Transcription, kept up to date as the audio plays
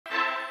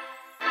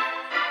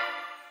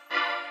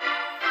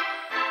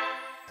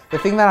The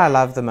thing that I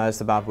love the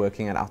most about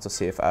working at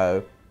Outsourced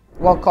CFO,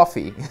 well,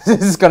 coffee.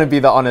 This is going to be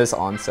the honest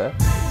answer.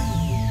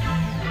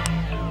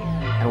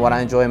 And what I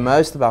enjoy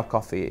most about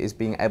coffee is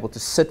being able to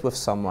sit with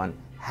someone,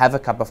 have a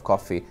cup of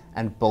coffee,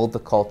 and build the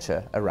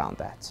culture around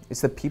that.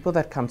 It's the people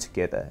that come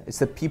together, it's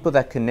the people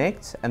that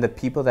connect, and the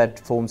people that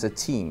forms a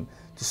team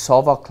to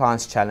solve our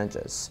clients'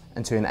 challenges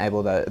and to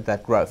enable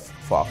that growth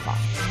for our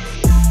clients.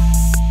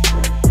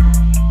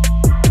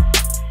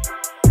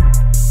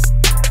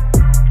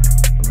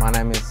 My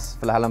name is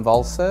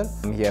Valser.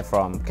 I'm here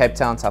from Cape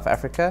Town, South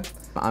Africa.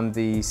 I'm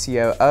the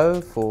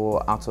COO for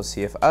Outsourced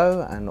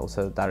CFO and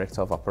also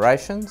Director of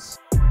Operations.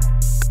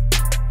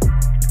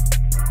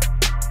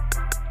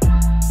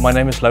 My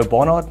name is Louw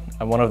Barnard.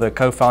 I'm one of the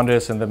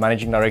co-founders and the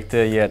managing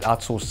director here at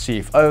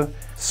Outsourced CFO.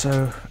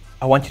 So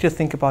I want you to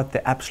think about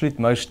the absolute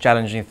most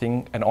challenging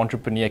thing an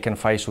entrepreneur can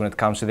face when it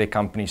comes to their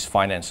company's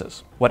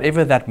finances.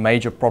 Whatever that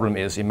major problem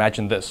is,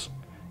 imagine this.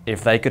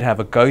 If they could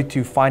have a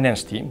go-to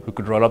finance team who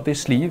could roll up their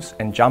sleeves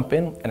and jump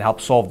in and help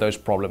solve those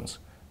problems.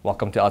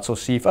 Welcome to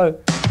Outsourced CFO.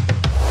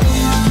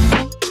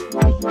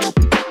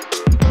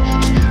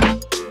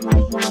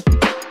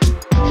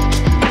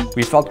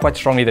 We felt quite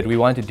strongly that we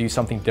wanted to do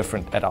something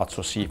different at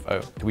Outsourced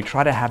CFO. We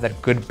try to have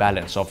that good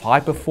balance of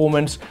high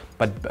performance,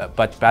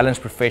 but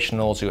balanced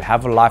professionals who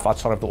have a life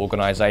outside of the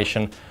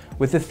organization,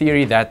 with the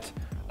theory that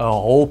a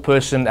whole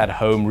person at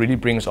home really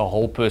brings a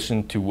whole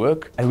person to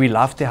work. And we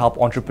love to help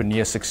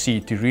entrepreneurs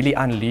succeed, to really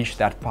unleash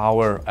that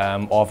power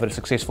of a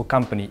successful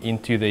company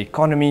into the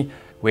economy,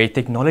 where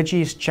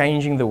technology is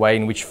changing the way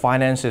in which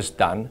finance is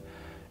done,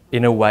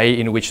 in a way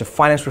in which a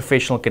finance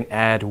professional can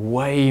add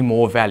way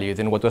more value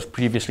than what was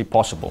previously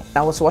possible.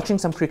 I was watching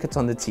some cricket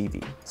on the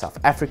TV, South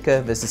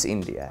Africa versus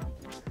India.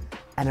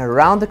 And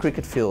around the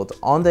cricket field,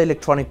 on the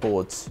electronic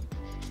boards,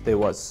 there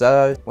was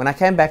Zoho. When I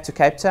came back to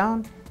Cape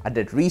Town, I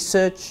did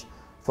research,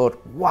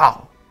 thought,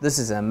 wow, this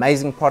is an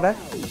amazing product.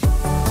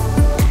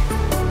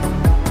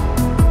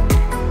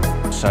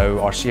 So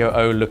our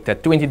COO looked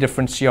at 20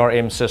 different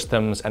CRM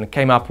systems and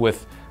came up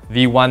with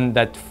the one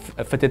that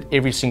fitted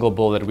every single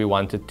bill that we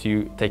wanted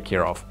to take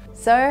care of.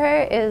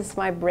 Zoho is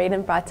my bread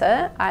and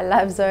butter. I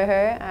love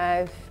Zoho.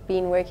 I've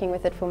been working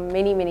with it for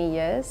many, many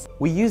years.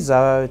 We use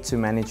Zoho to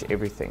manage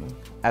everything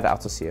at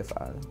Outsourced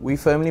CFO. We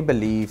firmly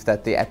believe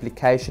that the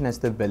application has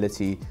the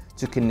ability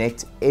to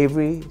connect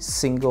every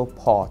single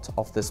part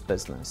of this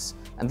business.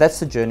 And that's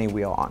the journey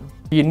we are on.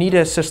 You need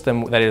a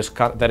system that is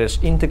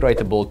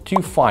integratable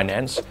to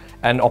finance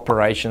and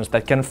operations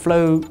that can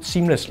flow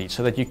seamlessly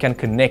so that you can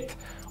connect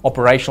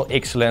operational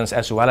excellence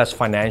as well as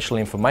financial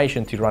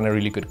information to run a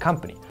really good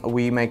company.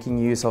 We're making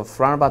use of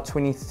around about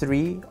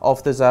 23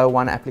 of the Zoho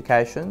One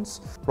applications.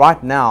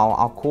 Right now,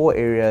 our core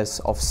areas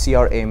of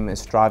CRM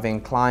is driving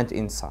client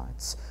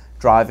insights,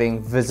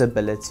 driving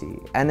visibility,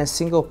 and a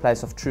single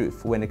place of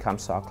truth when it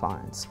comes to our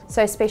clients.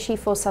 So especially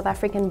for South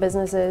African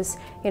businesses,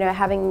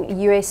 having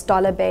US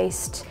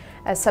dollar-based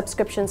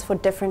subscriptions for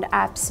different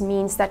apps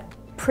means that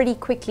pretty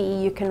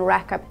quickly you can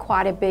rack up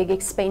quite a big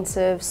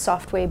expensive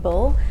software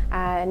bill,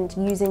 and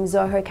using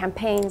Zoho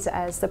campaigns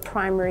as the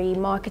primary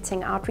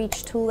marketing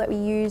outreach tool that we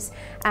use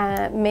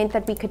meant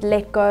that we could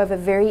let go of a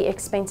very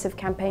expensive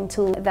campaign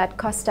tool that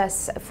cost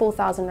us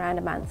 4,000 Rand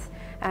a month.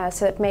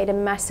 So it made a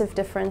massive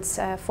difference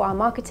for our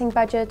marketing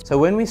budget. So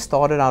when we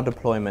started our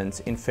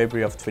deployment in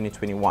February of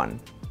 2021,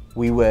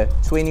 we were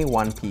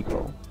 21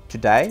 people.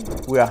 Today,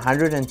 we're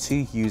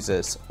 102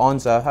 users on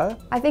Zoho.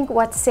 I think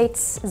what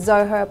sets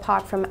Zoho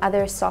apart from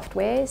other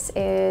softwares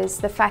is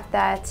the fact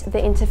that the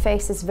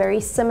interface is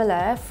very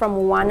similar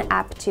from one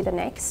app to the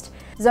next.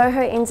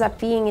 Zoho ends up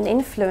being an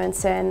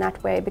influencer in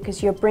that way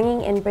because you're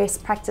bringing in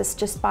best practice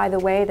just by the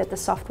way that the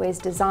software is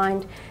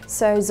designed.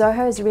 So Zoho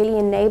has really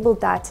enabled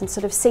that and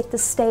sort of set the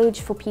stage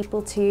for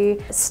people to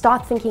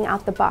start thinking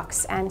out the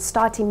box and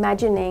start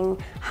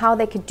imagining how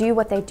they could do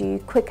what they do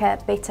quicker,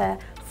 better,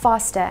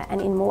 faster,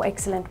 and in more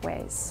excellent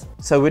ways.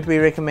 So would we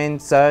recommend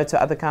Zoho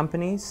to other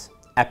companies?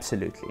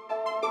 Absolutely.